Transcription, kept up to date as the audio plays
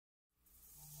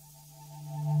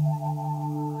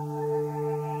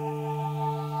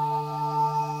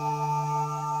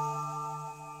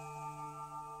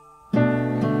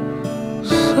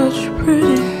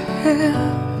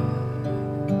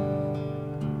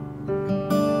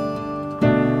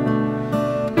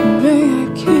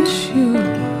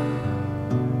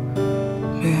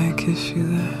you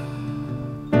there.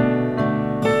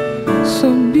 So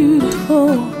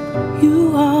beautiful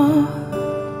you are,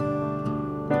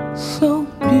 so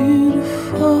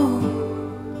beautiful,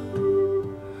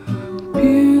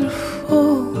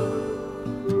 beautiful.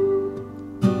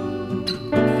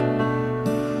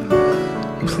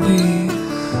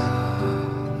 Please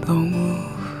don't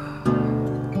move.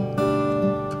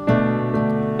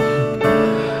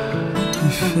 You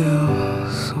feel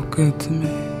so good to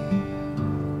me.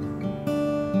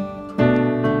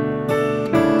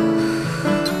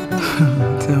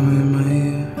 Tell me in my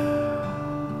ear.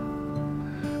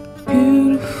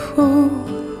 Beautiful,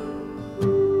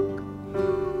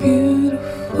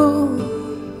 beautiful,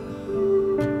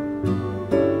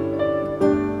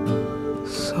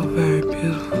 so very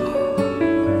beautiful.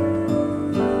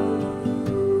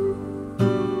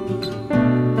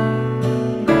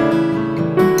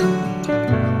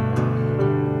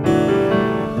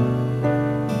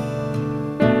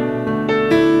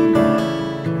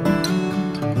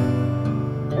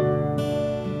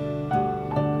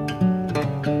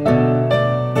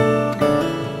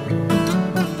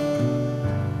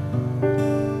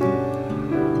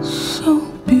 So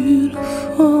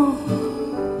beautiful,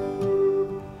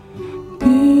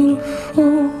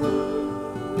 beautiful,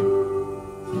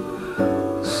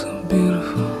 so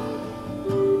beautiful.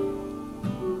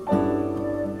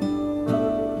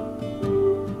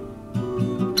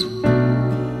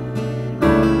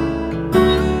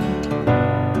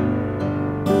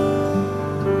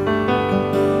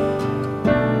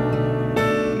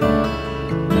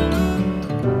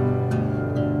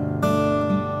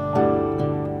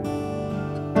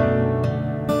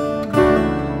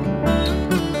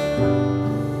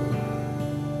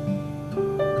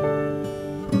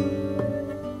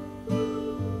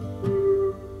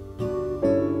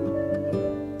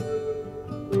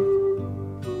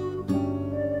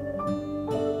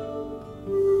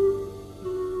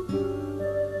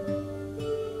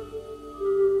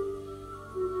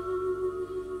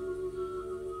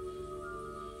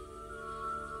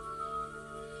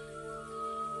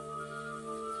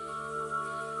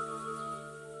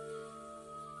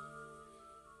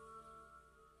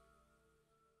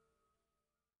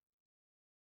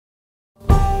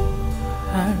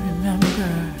 I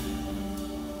remember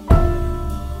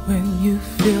when you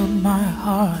filled my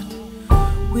heart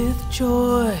with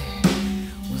joy.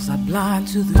 Was I blind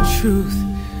to the truth?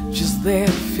 Just there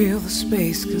to feel the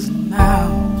space. 'Cause now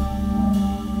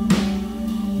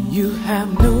you have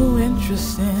no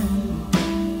interest in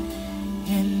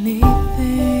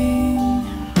anything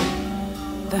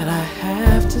that I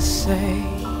have to say.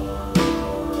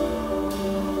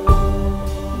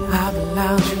 I've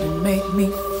allowed you to make me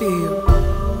feel.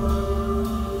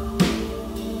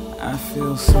 I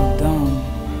feel so dumb.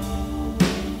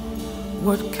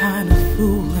 What kind of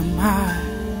fool am I?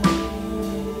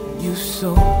 You so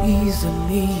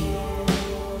easily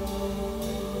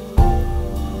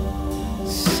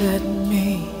set me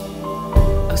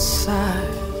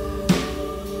aside.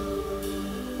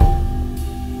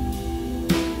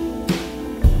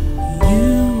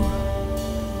 You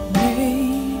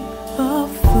made a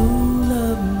fool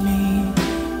of me.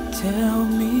 Tell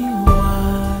me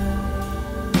why.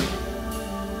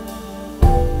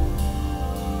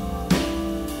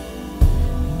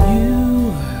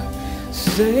 You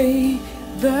say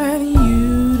that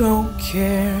you don't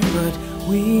care, but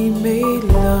we made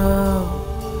love.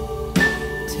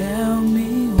 Tell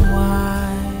me why.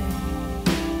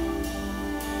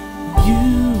 You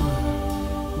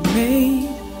made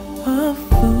a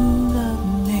fool of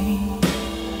me.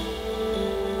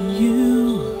 You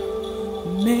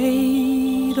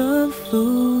made a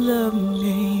fool of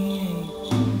me.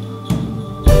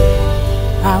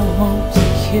 I want to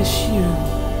kiss you.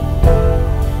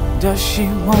 Does she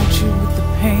want you with the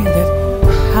pain that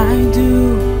I do?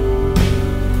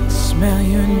 Smell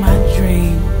you in my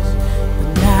dreams. But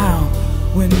now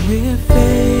when we're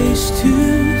face to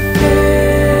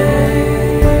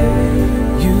face,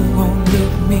 you won't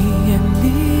look me in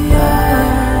the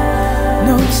eye.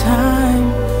 No time,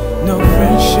 no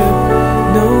friendship,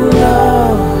 no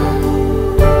love.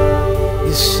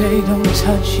 You say don't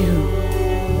touch you.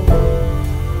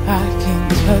 I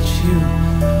can't touch you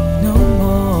no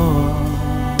more.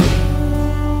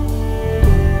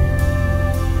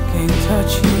 Can't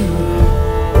touch you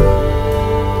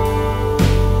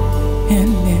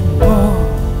anymore.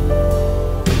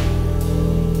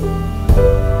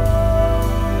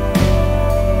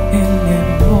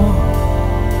 Anymore.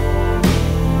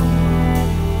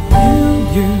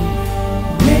 You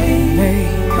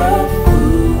made a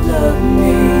fool of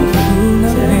me.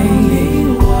 Tell me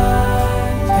why.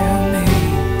 Tell me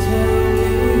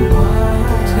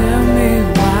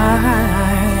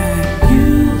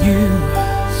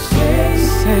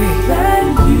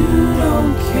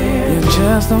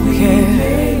just don't care. We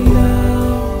made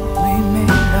love.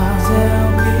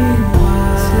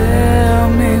 Tell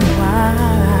me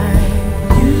why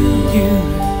you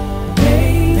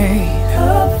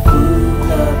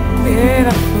made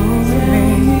a fool of me.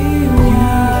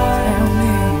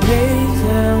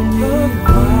 Tell me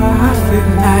why I feel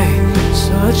like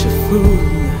such a fool.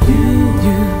 You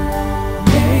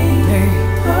made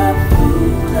a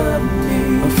fool of me.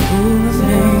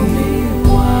 Tell me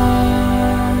why.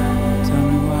 Tell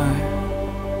me why.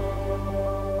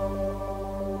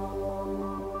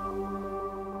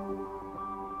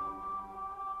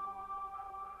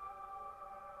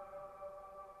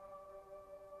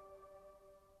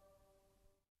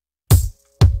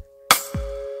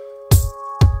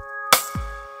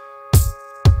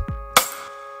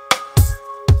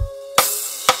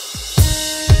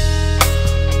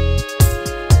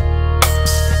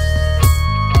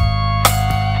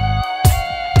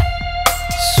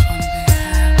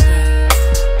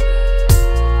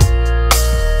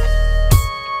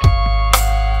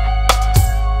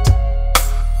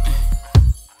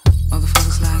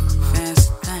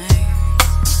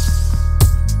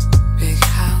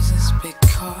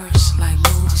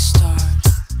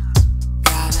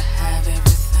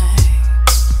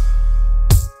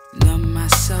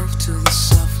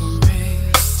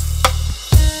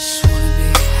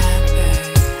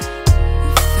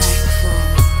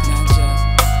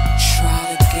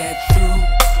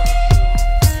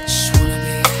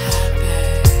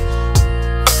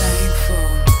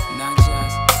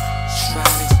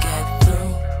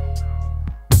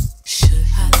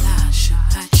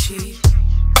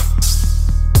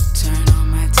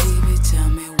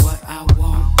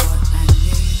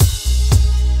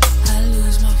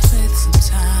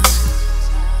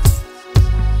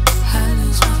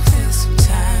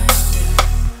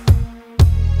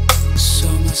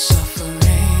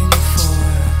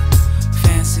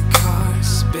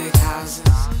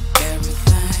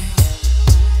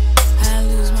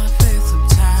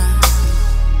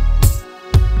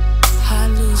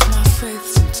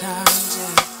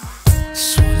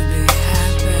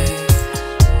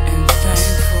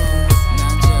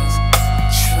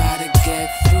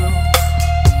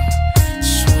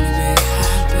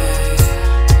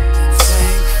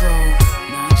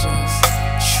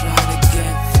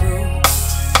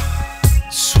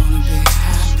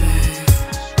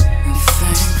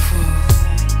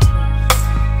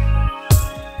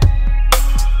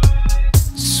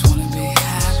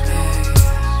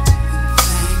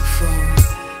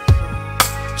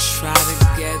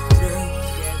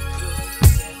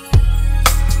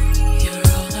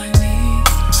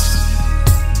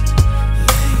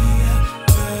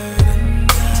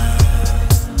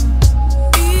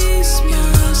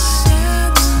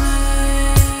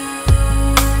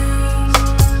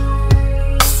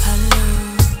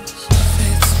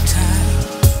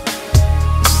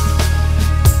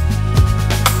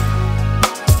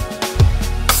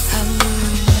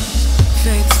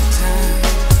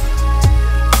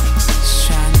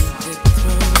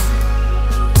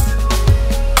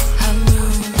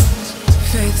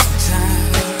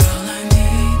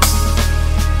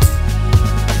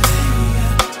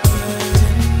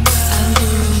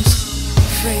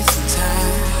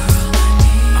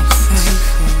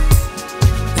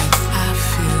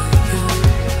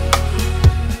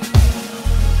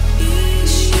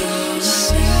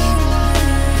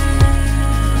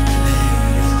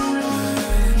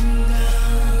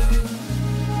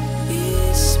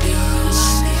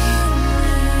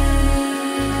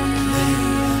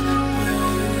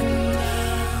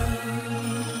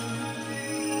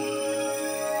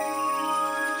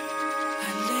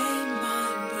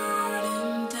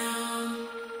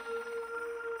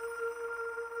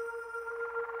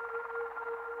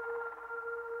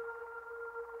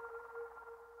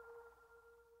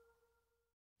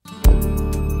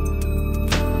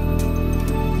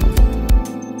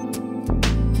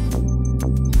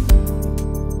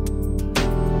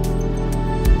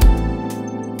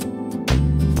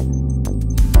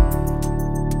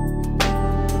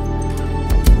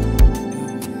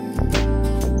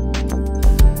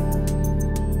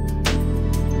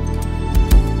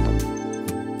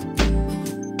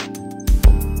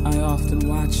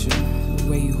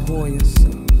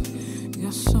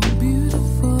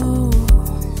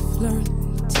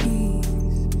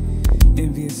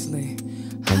 enviously.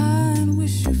 I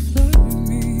wish you flirt with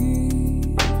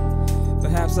me.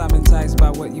 Perhaps I'm enticed by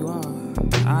what you are.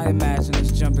 I imagine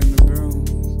us jumping the broom.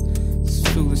 It's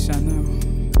foolish, I know.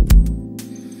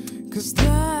 'Cause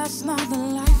that's not the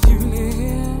life you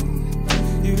live.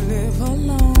 You live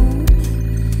alone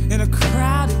in a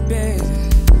crowded bed,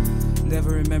 never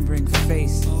remembering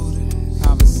faces,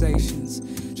 conversations,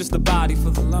 just a body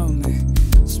for the lonely.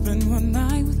 Spend one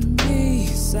night with me,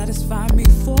 satisfy me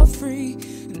for free,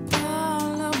 and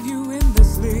I'll love you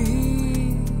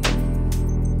endlessly.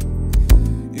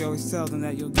 You always tell them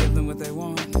that you'll give them what they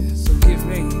want, so give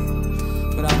me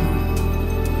what I want.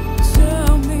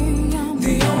 Tell me I'm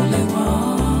the only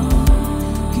one.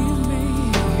 Give me.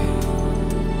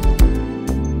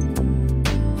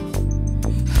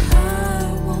 I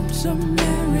want to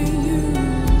marry you.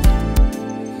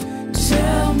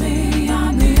 Tell me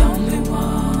I'm the only one.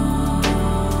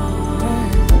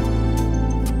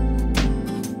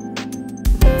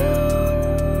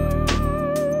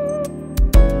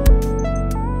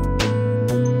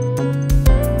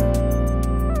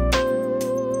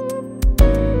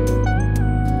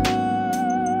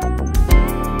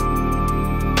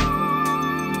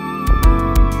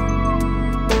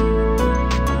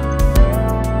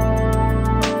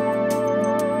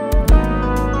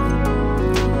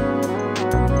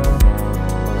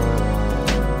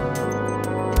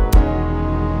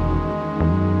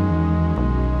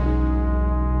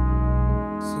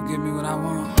 Give me what I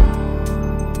want.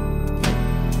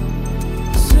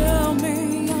 Tell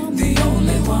me I'm the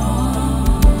only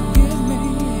one. Give me.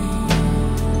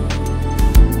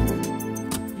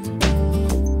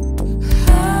 I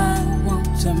want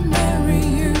to marry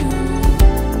you.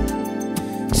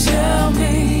 Tell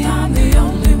me I'm the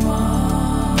only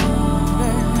one.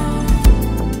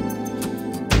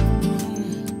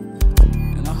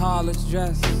 In a harlot's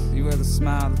dress, you wear the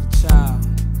smile of a child.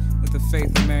 The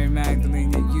faith of Mary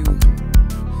Magdalene, yet you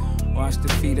wash the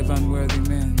feet of unworthy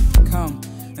men. Come,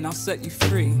 and I'll set you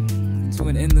free to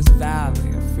an endless valley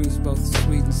of fruits both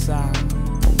sweet and sour.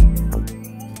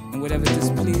 And whatever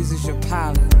displeases your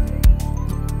palate,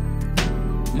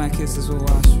 my kisses will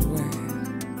wash away.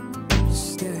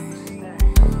 Stay.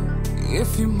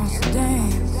 If you must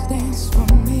dance, dance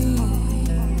for me.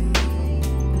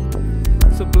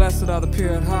 So blessed are the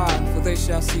pure at heart, for they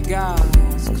shall see God.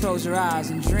 So close your eyes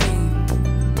and dream,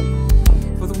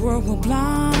 for the world will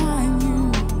blind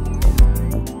you.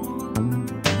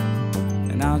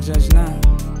 And I'll judge not,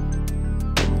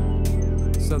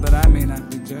 so that I may not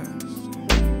be judged.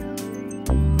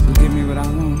 So give me what I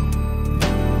want.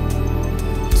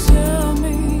 Tell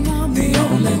me I'm the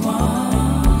only one.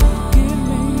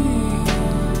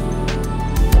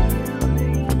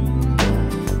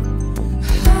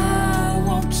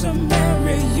 To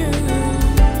marry you,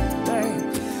 babe.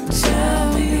 Tell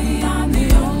me I'm the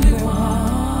only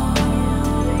one.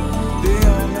 The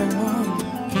only one.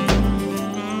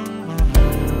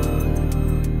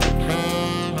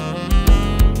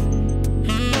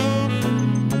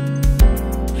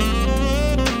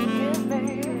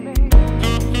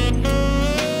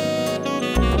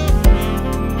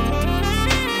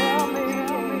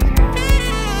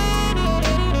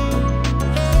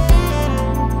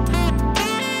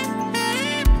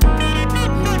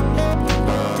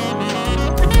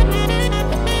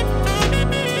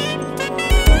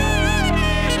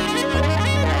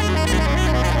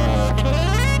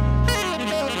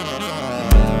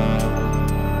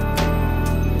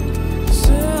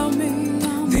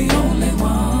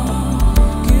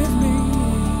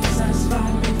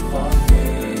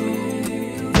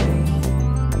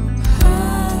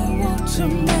 To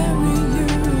marry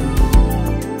you.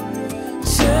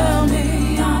 Tell me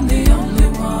I'm the only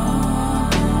one.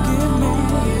 Give me,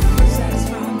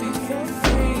 satisfy me for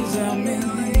free.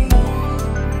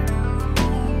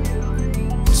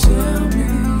 Tell me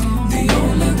the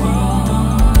only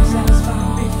one. Satisfy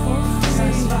me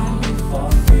for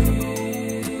free.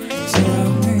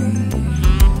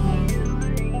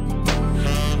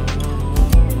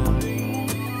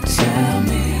 Tell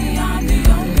me I'm the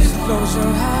only one. Close your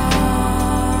eyes.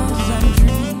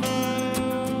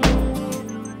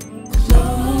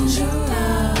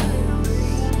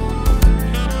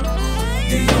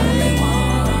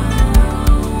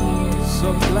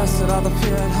 Blessed are the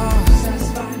pure at heart.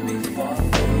 Satisfy me for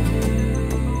free.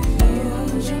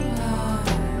 Close your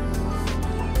eyes.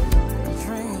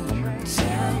 Dream.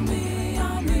 Tell me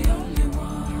I'm the only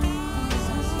one.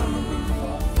 Satisfy me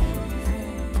for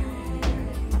free.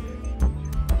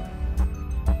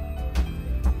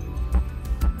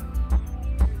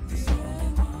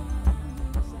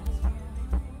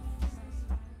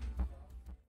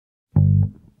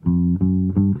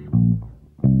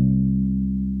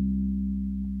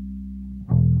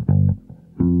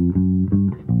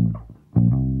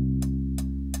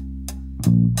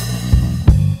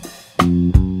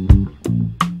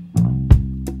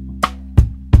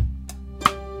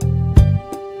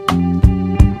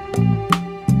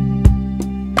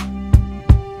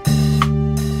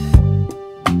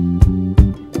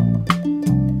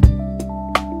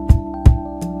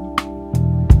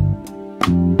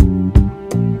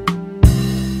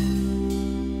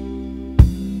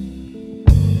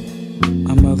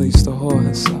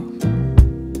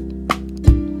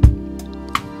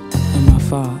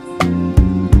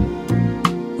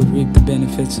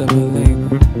 benefits of her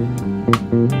labor.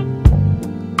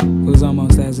 It was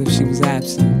almost as if she was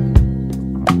absent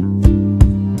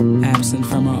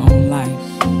from her own life.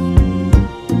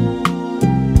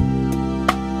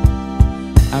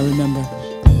 I remember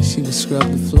she would scrub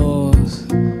the floors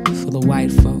for the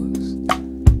white folks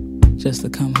just to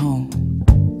come home,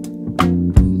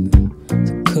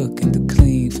 to cook and to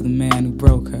clean for the man who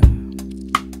broke her.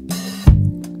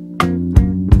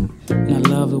 And I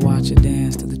loved to watch her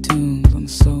dance to the tunes on the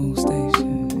soul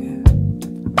station, yeah.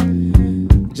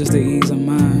 Just to ease her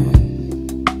mind.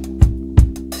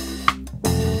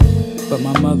 But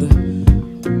my mother,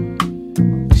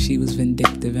 she was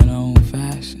vindictive in her own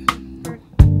fashion.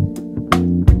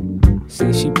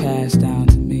 See, she passed down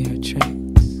to me her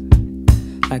traits,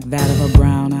 like that of her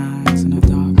brown eyes and her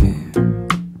dark hair.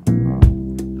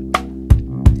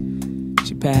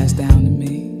 She passed down to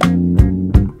me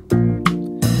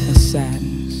her sadness.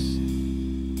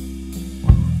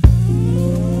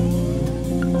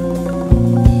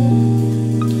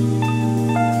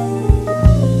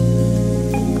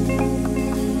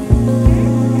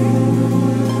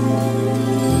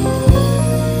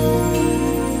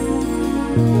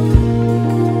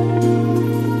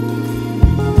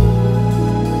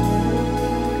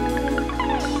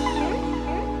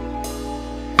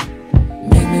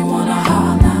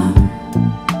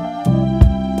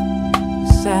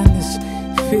 Sadness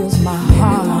fills my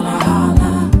heart.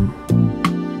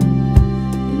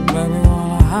 Make me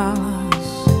wanna holler.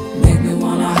 Make me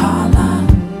wanna holler.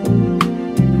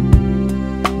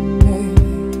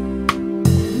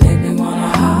 Make me wanna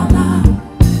holler.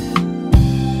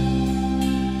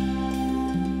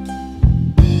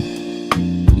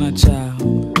 My child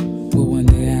will one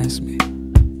day ask me,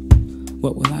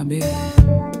 what will I be?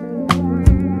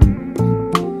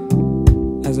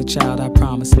 As a child, I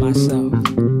promised myself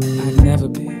I'd never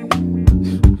be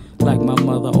like my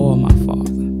mother or my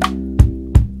father.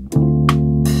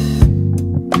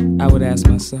 I would ask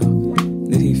myself,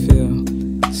 did he feel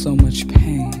so much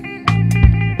pain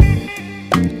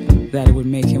that it would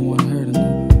make him want to hurt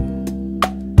another?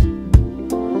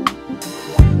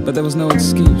 But there was no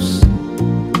excuse.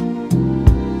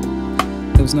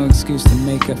 There was no excuse to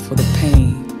make up for the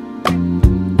pain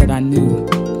that I knew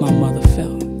my mother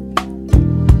felt.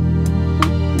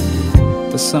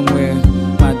 But somewhere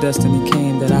my destiny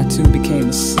came that I too became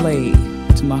a slave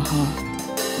to my heart,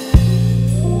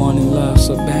 wanting love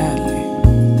so badly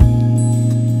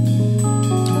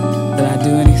that I'd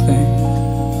do anything,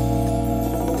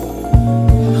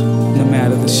 no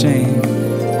matter the shame.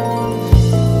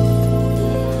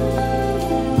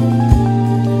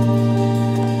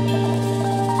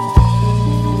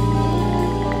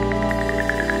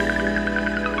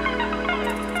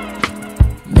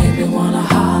 Make me wanna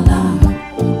holler.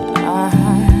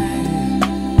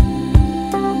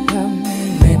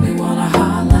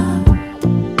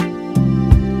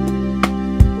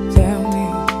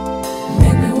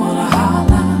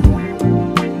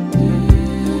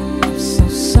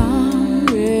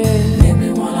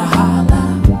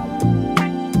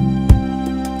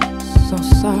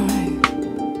 Sorry.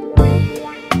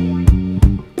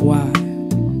 Why?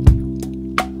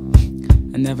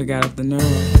 I never got up the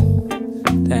nerve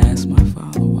to ask my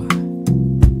father why.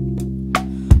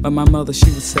 But my mother,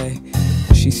 she would say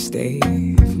she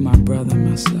stayed for my brother and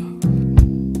myself.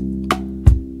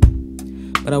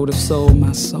 But I would have sold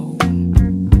my soul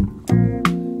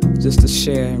just to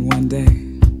share in one day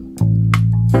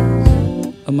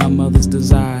of my mother's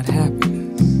desired happiness.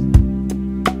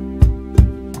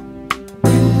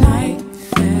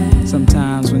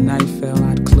 Sometimes when night fell,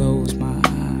 I'd close my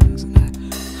eyes and I'd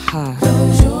hide.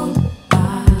 Close your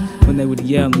eyes. When they would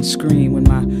yell and scream, when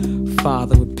my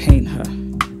father would paint her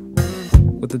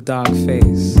with the dark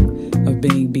face of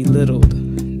being belittled,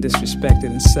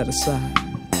 disrespected, and set aside.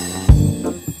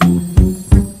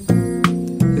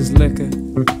 His liquor,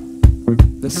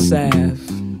 the salve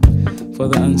for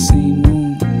the unseen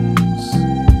wounds.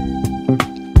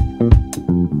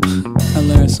 I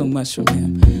learned so much from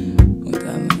him. What did I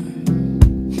learn?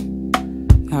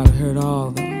 How to hurt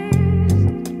all those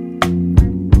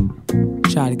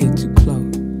try to get too close.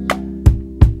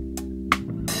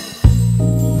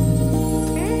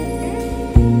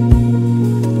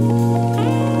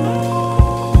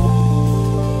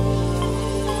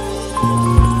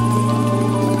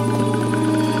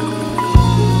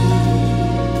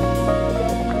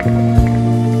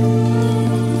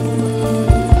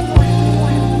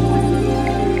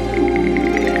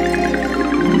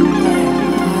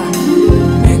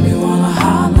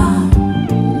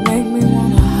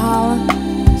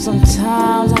 Sometimes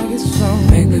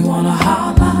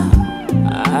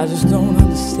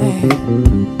Why?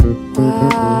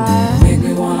 Make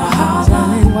me wanna holler. Tell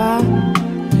me why.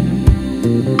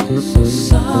 So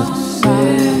sorry.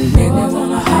 Make me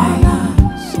wanna holler.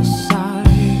 So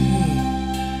sorry.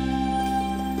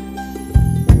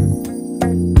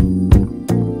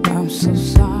 I'm so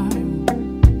sorry.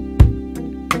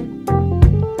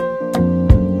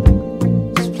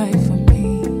 Just play for me.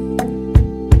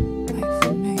 Play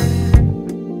for me.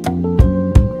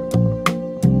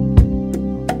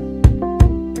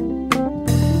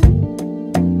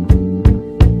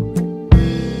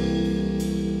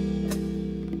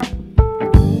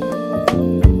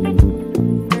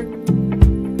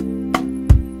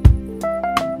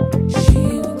 She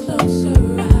would close her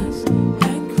eyes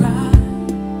and cry.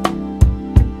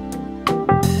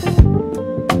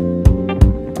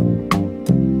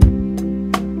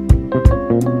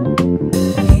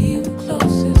 He would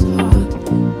close his heart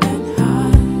and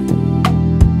hide.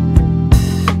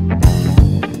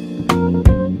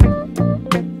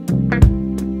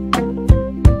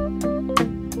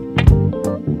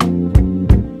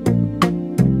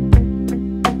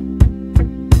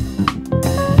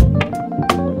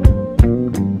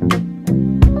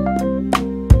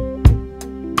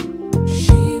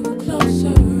 She would close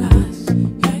her eyes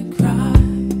and cry.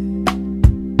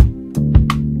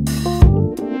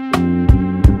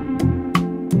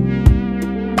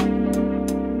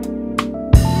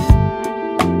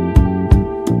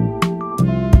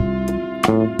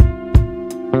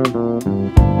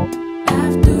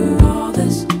 After all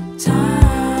this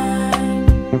time,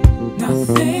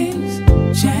 nothing's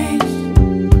changed.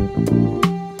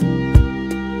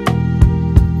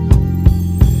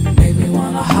 Make me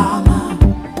wanna holler.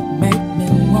 Make me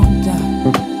wonder.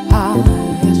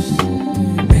 Yes.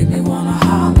 Make me wanna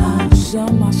holler.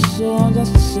 Sell my soul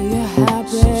just to see you happy.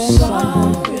 So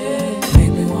sorry.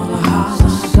 Make me wanna holler.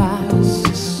 Sorry,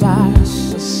 so sorry,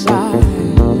 so sorry.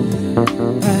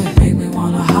 Hey. Make me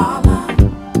wanna holler.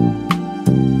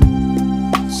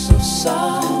 So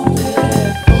sorry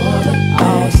for the I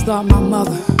always thought my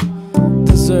mother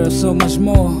deserved so much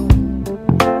more,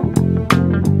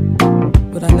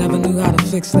 but I never knew how to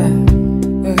fix that.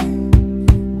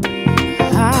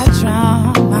 I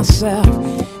drown myself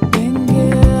in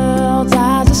guilt.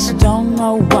 I just don't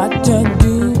know what to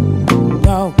do.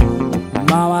 No,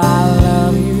 Mama, I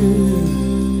love you.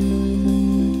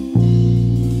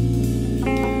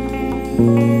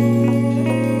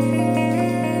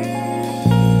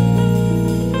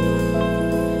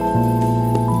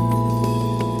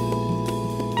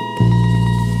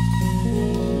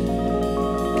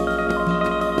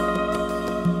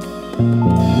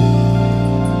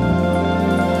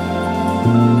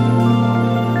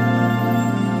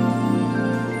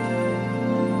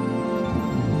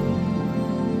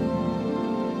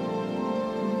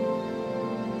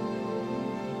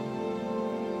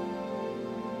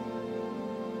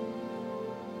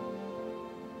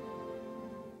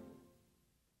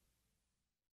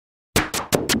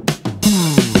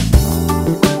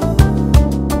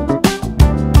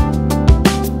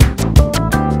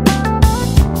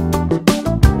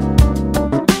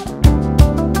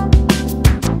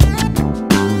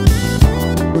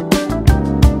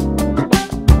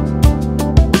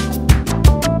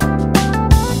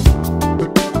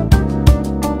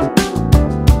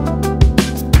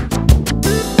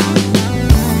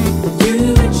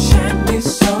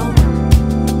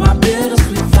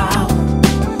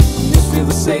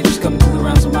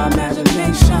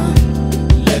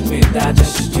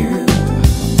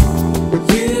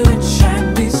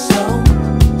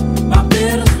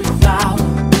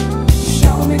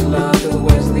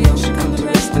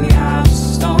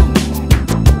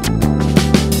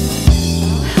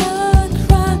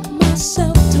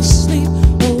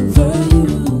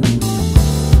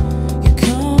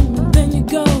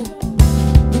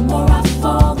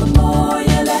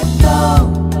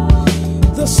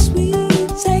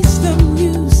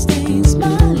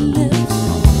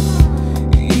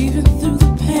 Even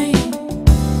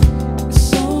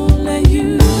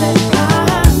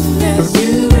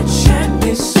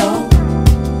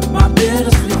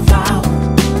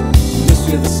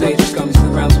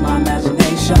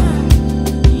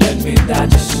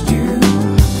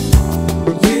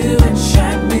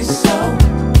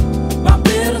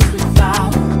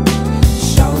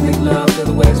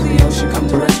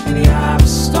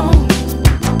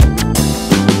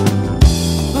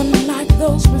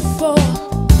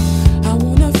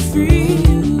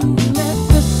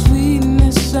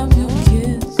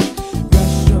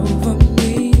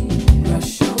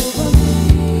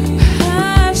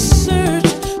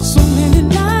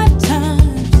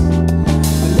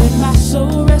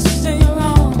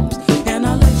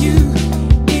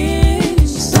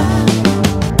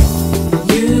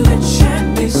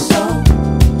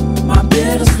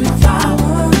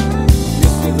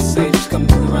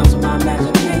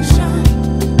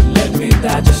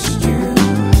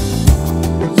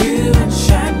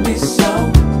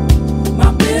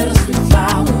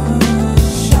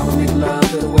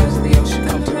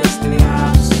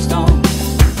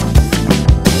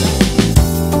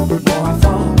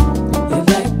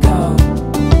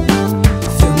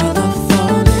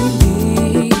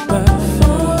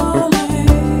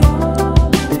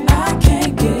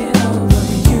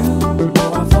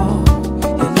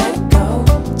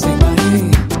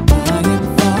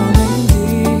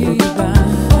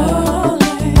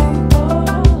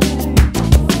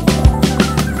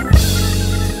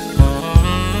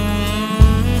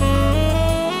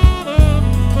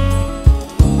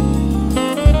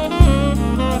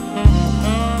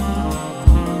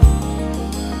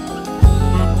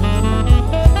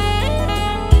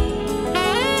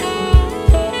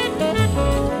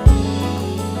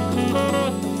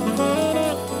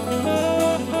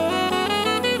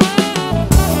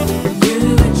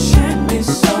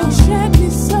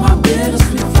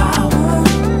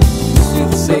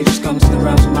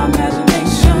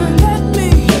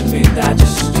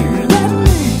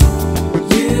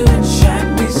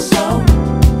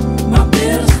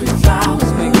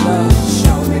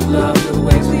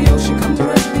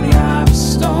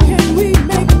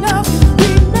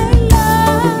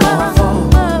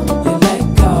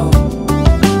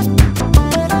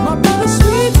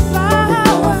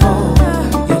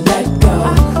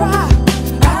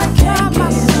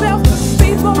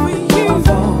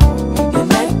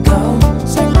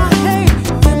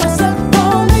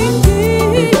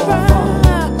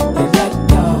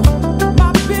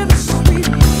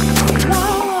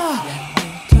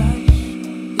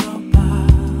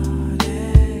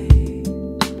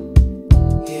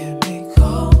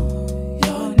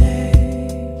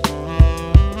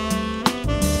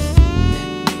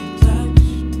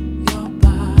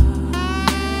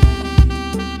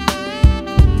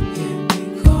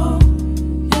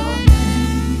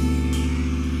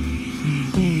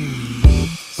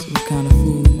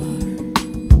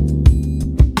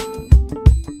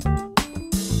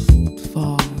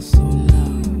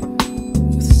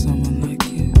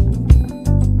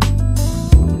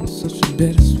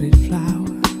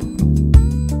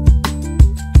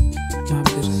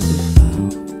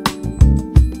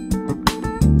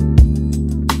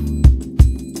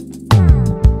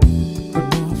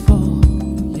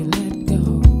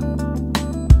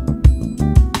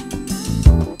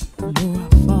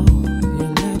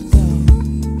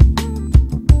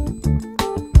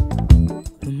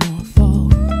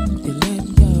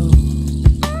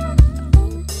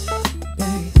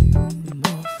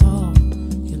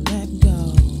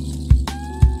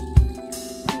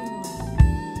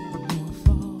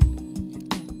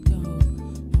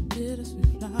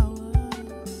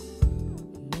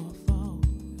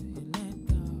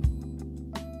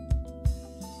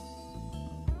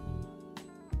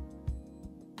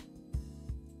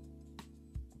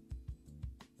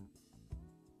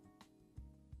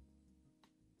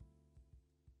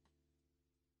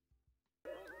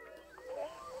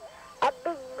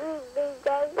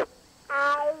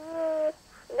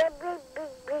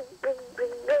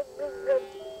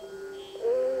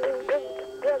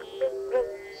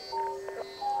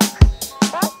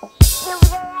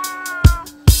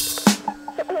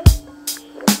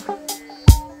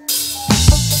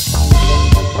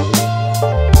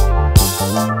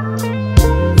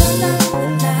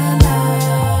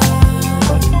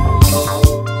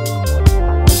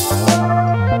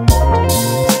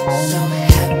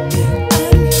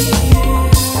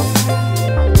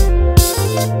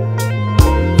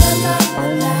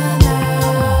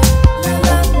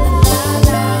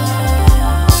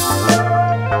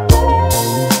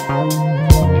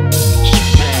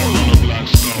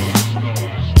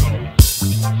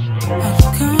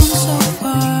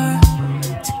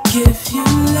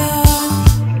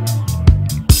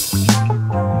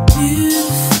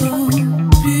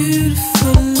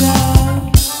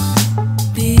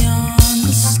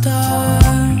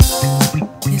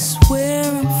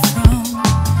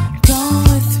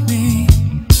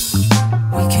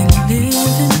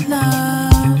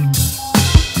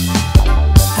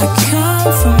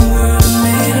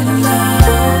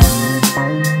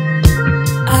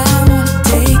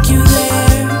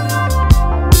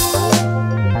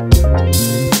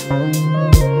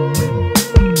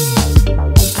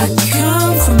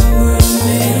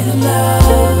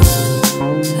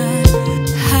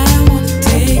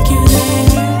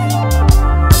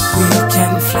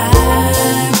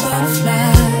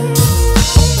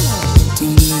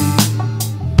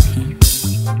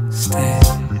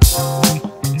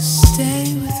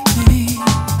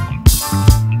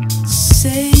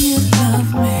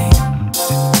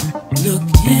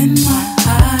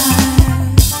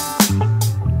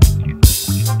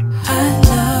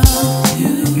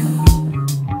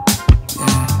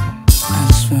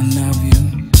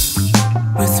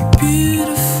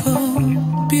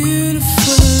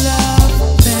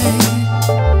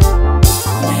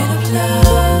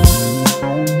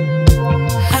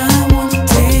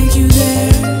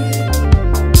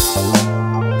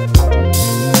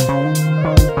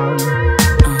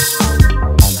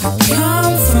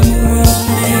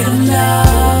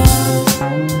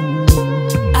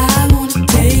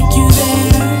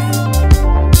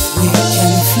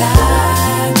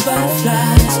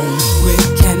butterflies. We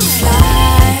can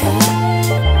fly,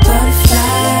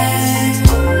 butterflies.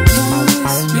 Come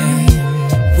with me.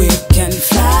 We can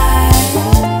fly,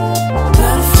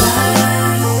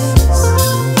 butterflies.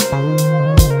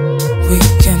 We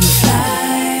can fly.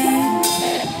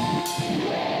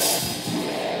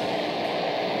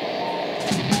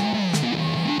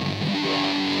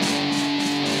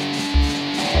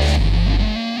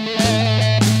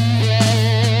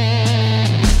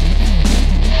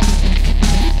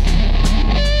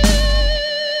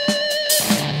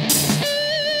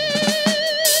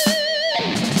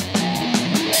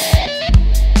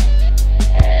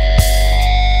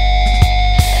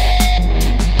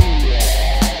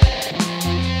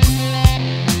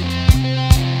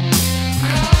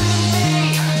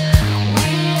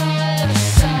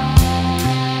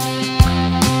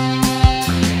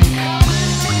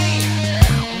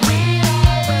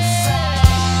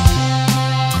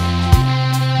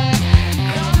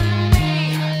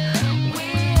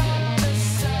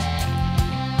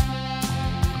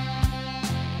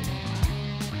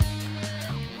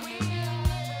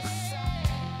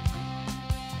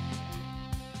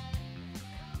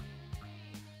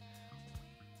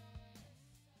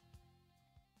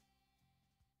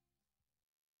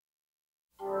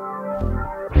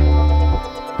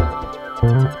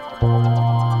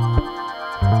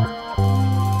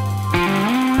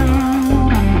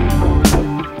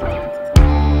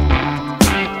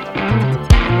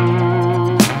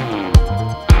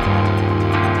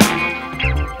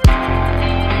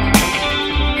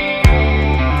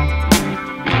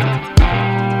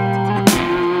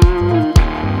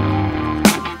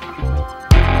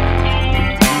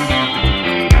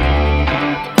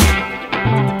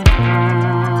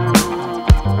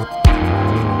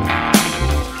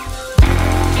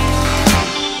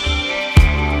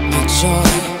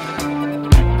 Joy,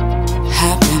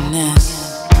 happiness,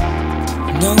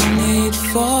 no need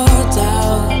for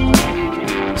doubt.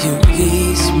 You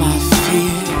ease my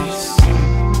fears,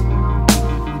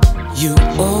 you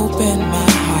open my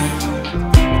heart.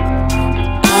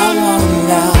 I want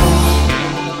love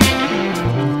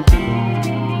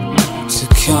to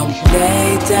come lay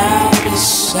down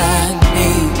beside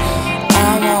me. I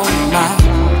want my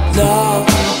love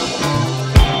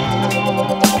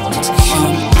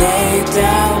lay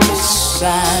down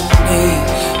beside me.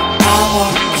 I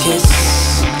want to kiss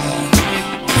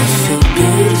you, feel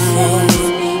beautiful.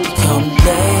 Come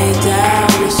lay down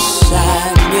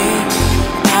beside me.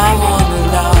 I want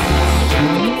love,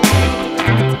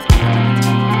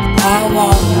 I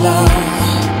want love.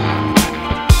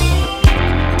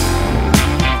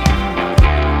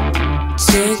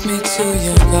 Take me to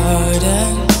your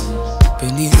garden,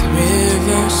 beneath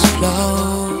rivers flow.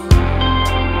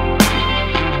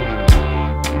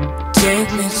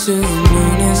 Take me to the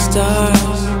moon and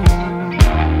stars.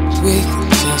 We can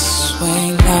just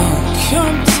swing low.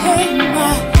 Come take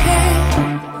my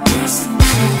hand, listen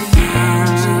to the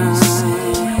angels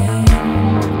sing.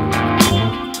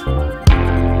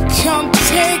 Come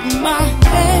take my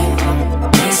hand,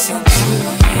 listen to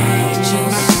the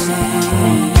angels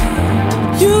sing.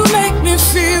 You make me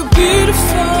feel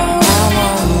beautiful. I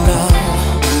want love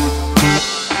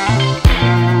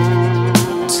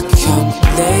to come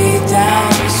lay down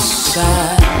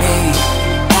beside me.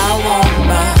 I want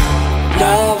my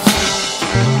love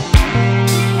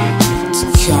to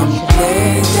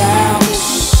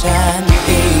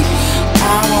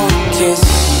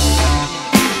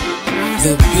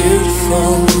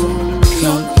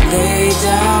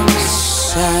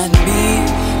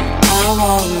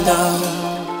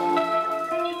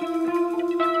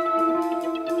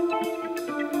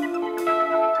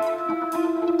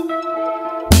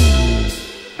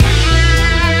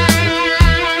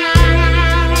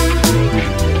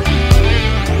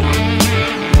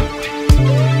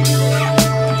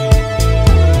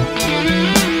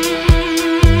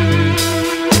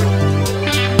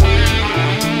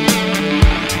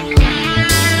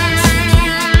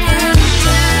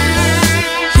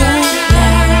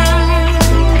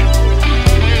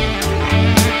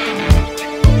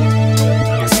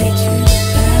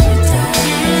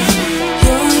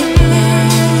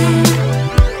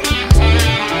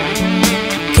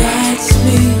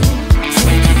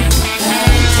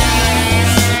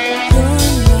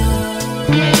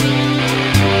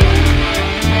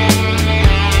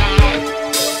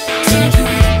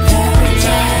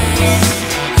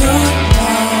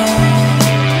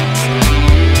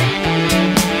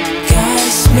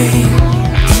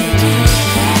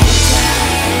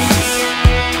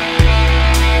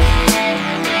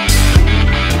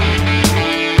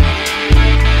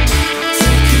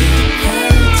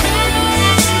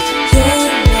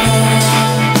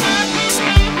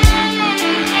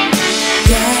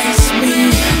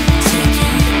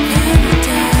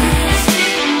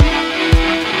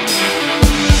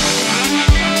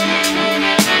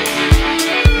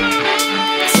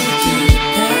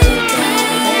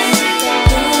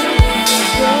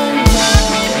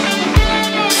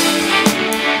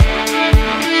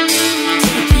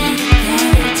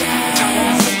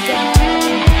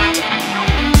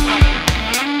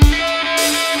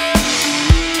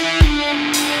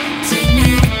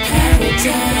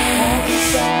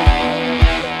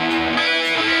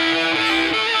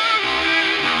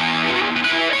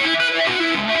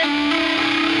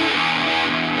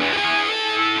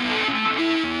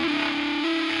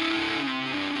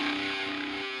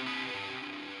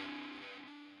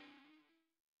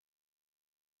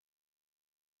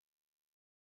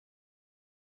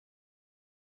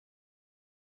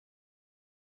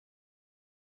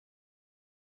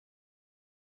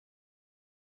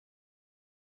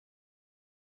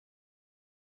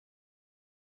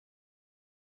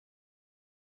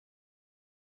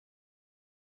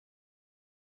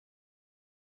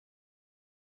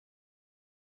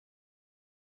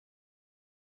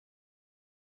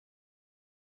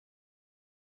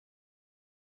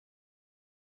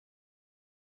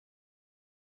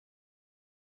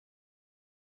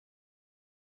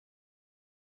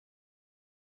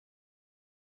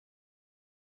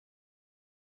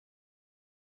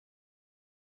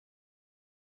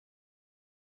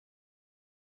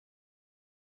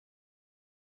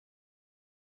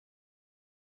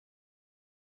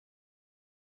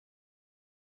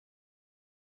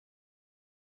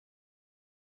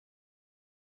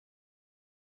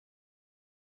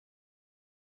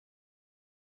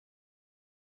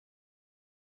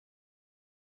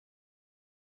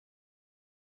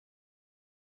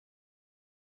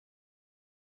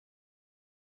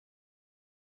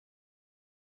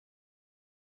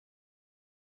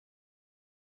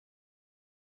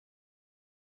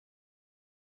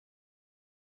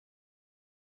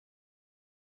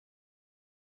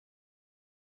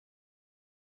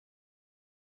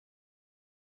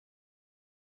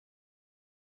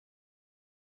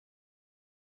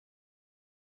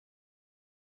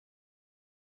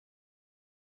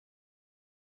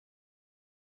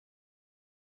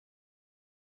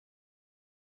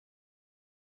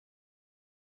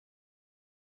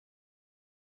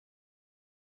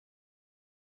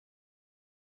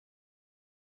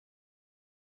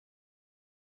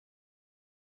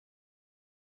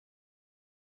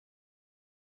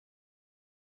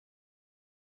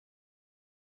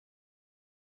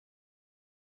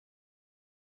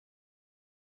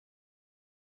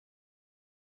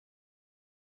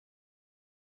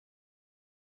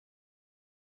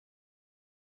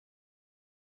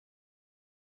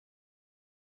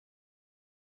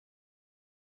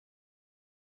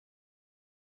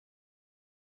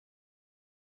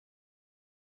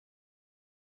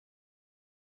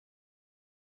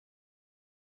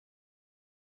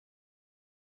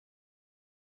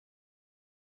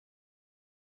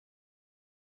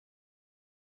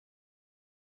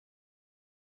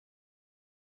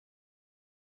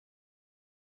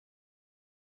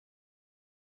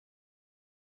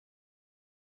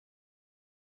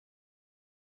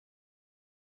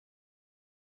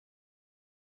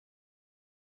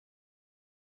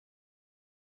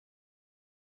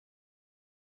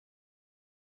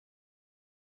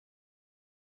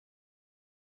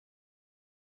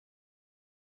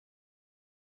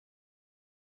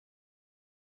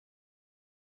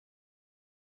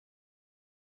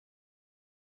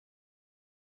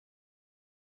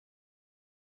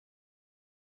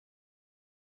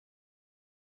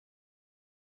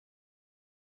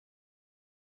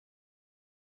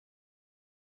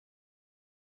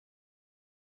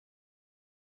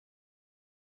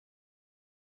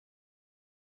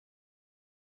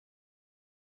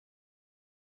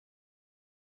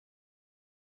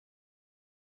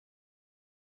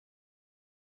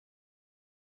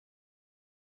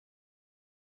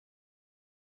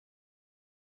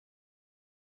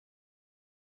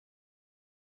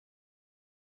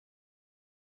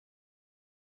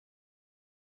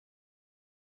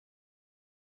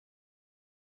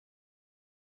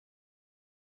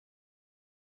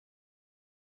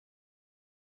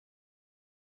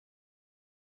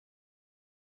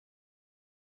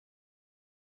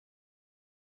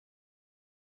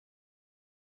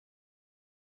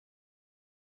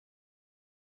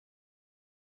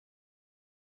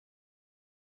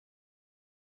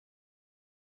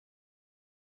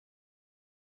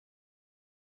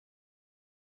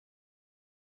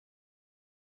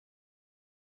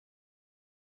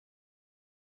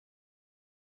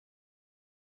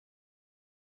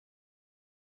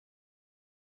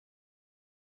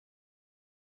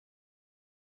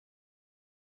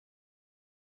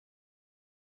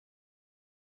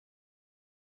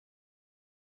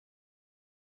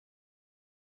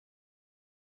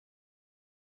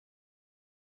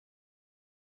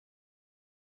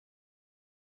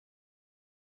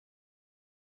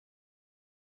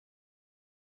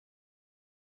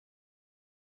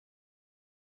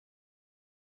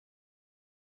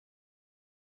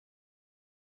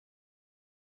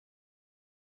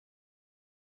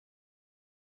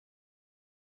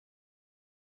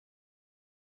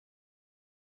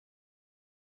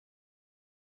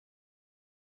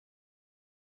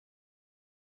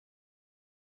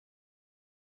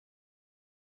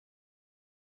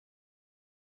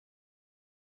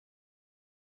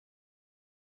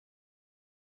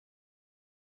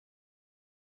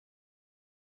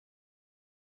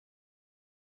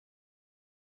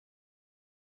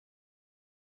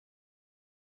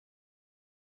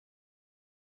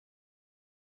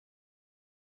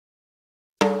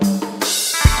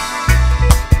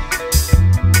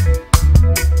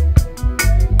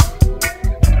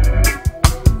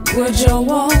Would you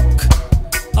walk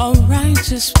a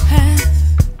righteous path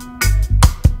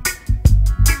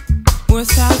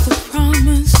without the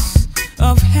promise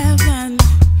of heaven,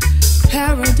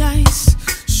 paradise,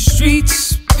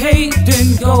 streets paved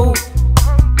in gold?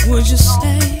 Would you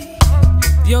stay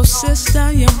your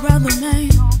sister, your brother, man,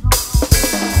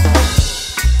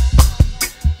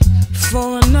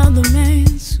 for another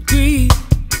man's greed?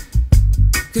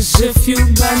 'Cause if you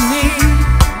believe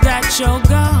that your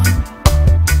God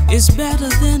is better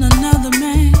than another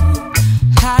man,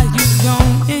 how you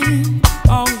gon' end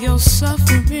all your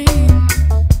suffering?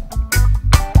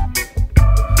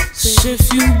 'Cause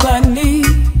if you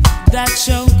believe that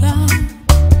your God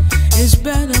is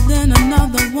better than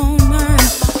another woman,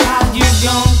 how you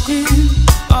gon' end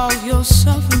all your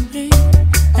suffering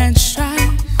and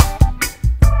strife?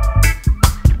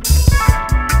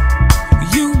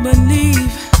 You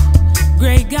believe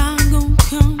great God gon'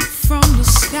 come from the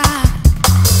sky,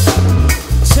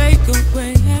 take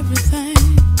away everything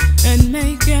and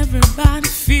make everybody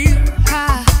feel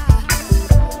high.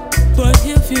 But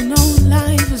if you know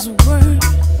life is worth,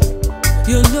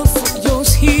 you look for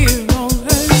yours here on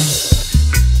earth.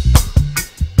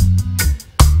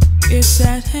 It's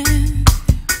at hand.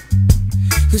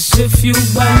 'Cause if you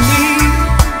believe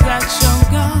that your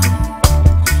God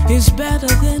is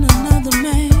better than another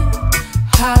man,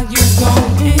 how you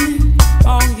gon' end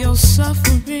all your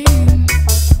suffering?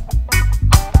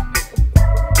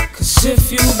 'Cause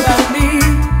if you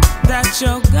believe that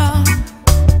your God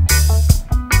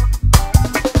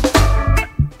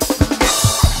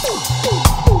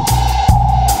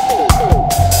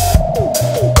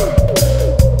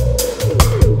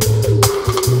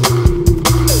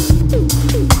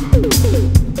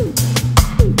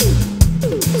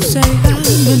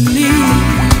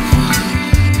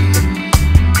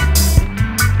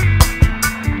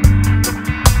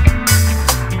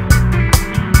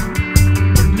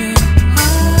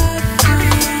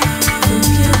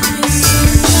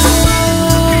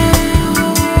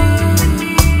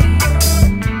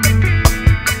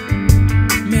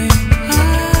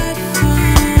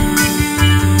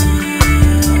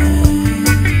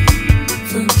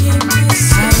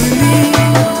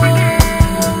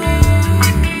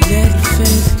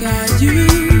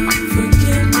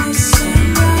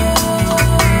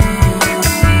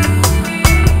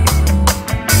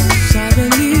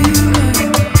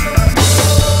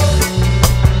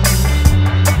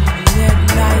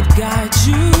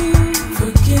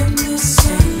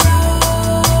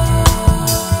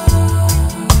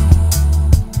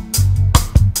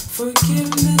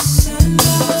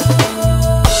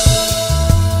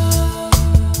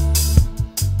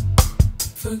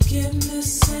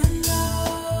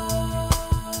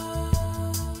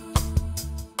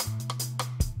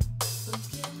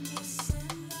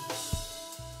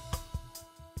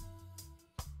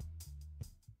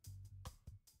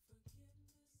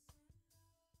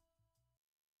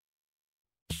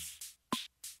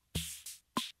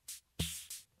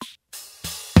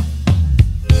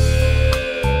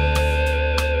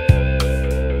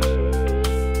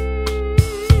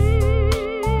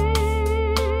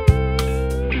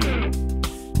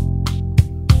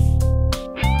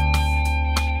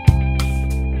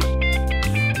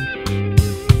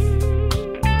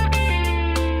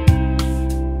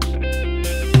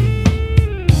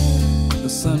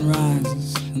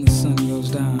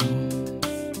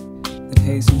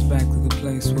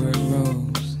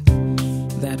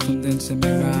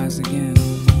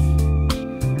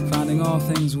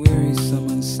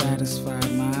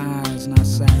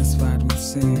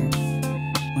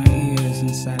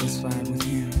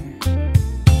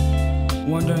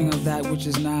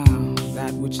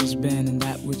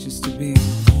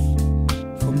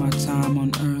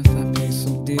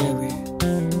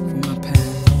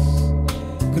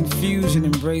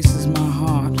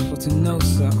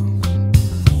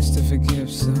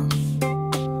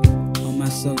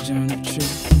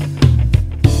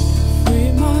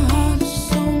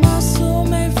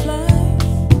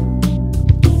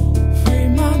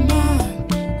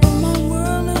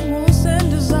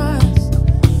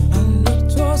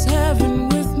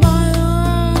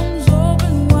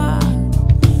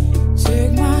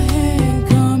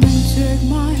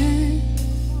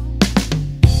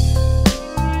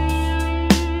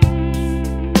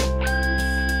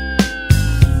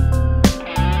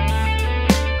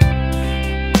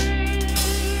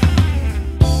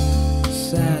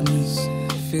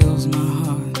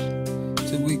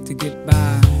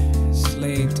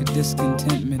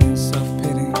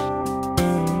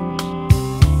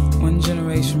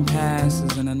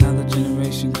passes and another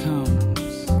generation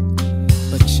comes,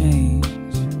 but change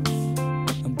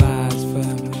about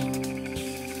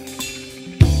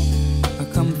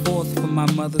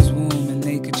mother's womb, and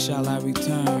naked shall I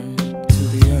return to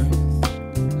the earth,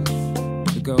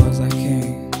 to go as I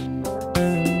came,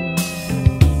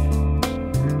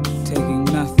 taking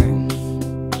nothing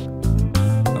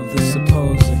of the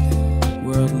supposed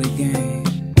worldly gain.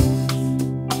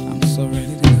 I'm so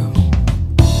ready to go.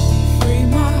 Free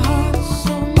my heart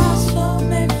so my soul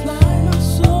may fly, my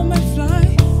soul may fly.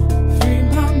 Free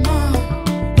my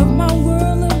mind of my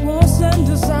worldly wants and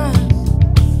desires.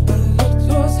 I look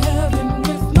towards heaven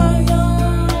with my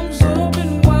arms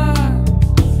open wide.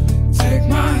 Take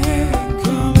my hand,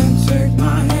 come and take my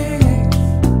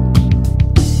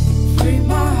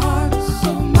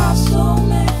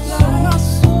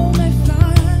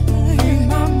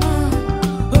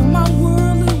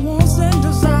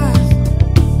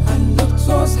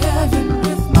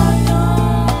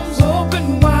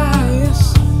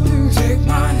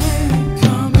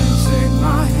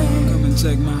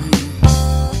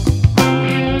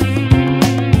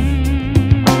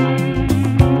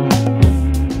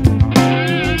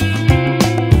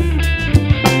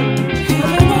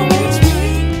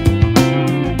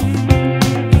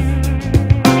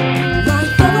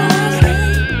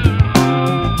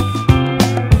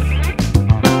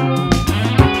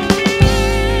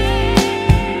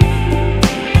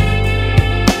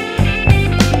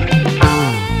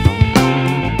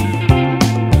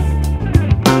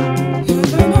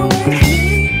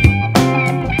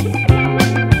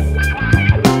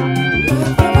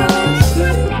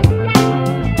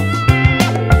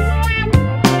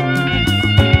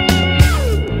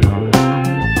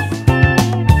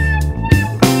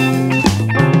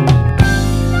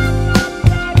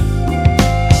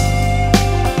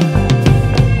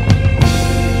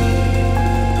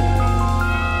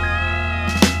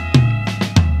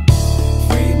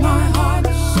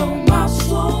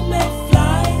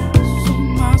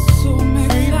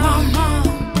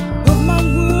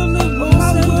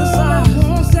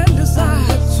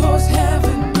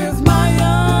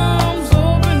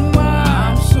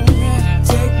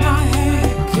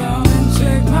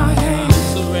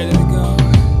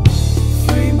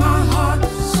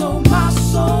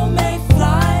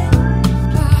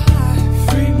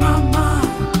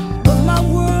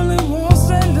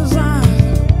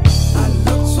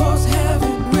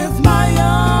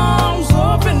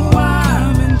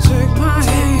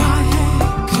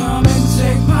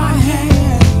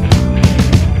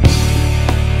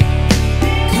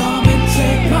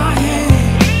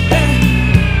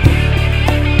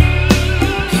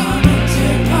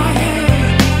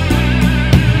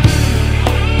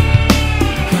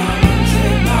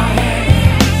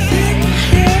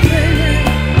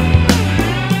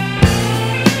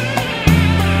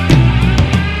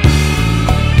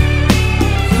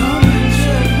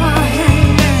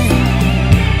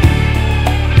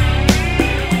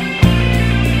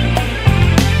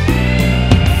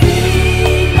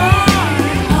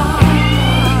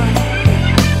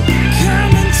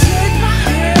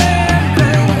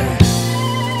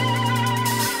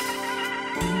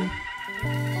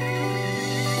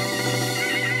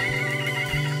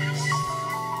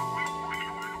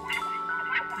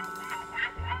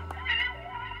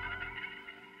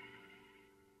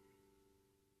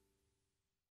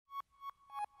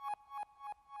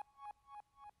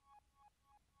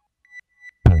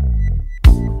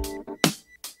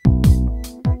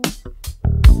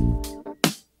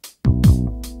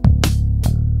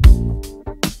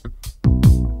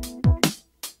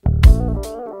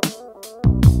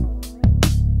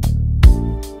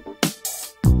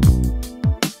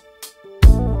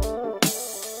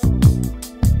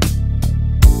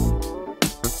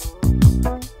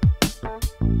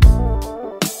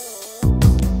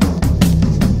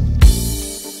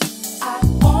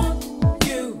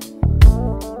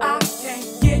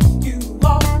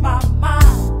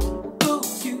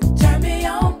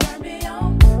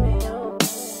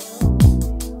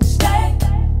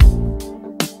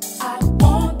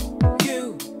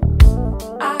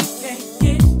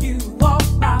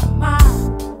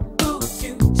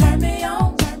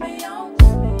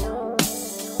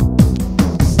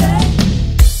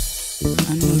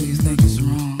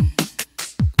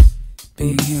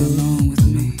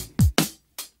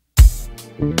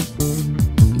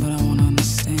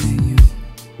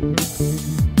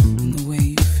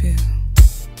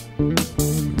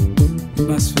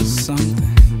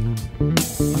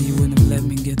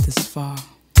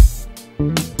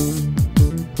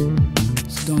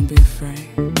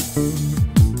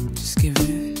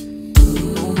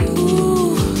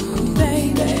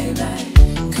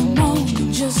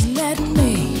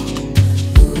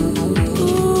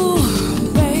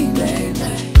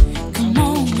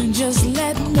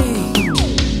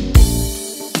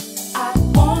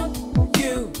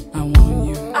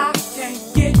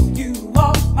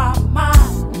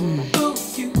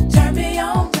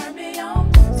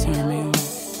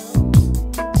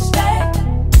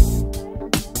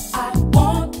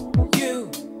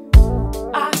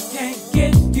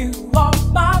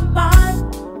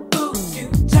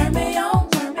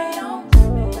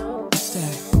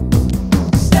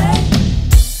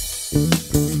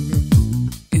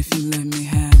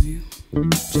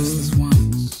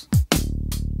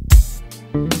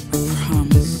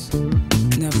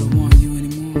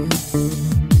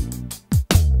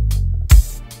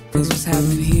 'Cause what's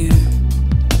happening here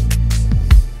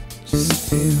just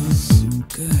feels so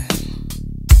good.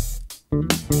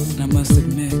 And I must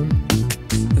admit,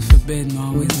 the forbidden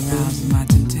always arouses my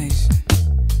temptation.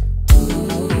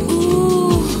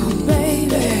 Ooh,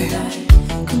 baby,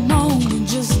 come on and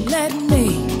just let me.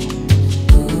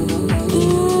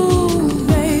 Ooh,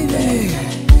 baby,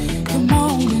 come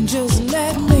on and just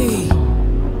let me.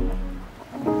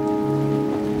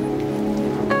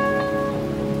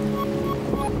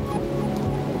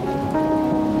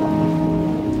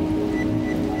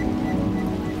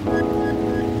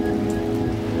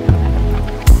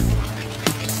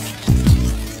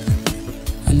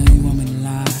 I know you want me to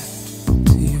lie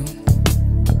to you,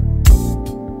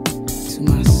 to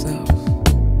myself,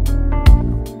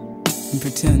 and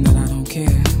pretend that I don't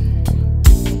care.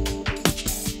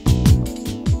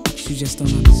 But you just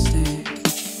don't understand.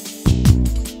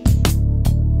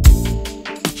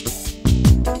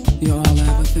 You're all I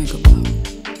ever think about.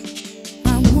 I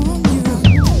want you.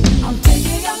 I'm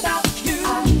thinking about you.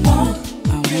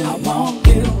 I want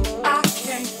you. I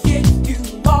can't get you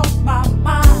off my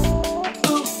mind.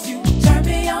 Ooh, you turn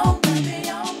me on.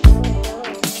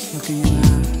 Look in your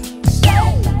eyes.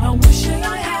 I'm wishing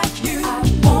I had you.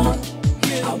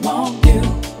 I want you.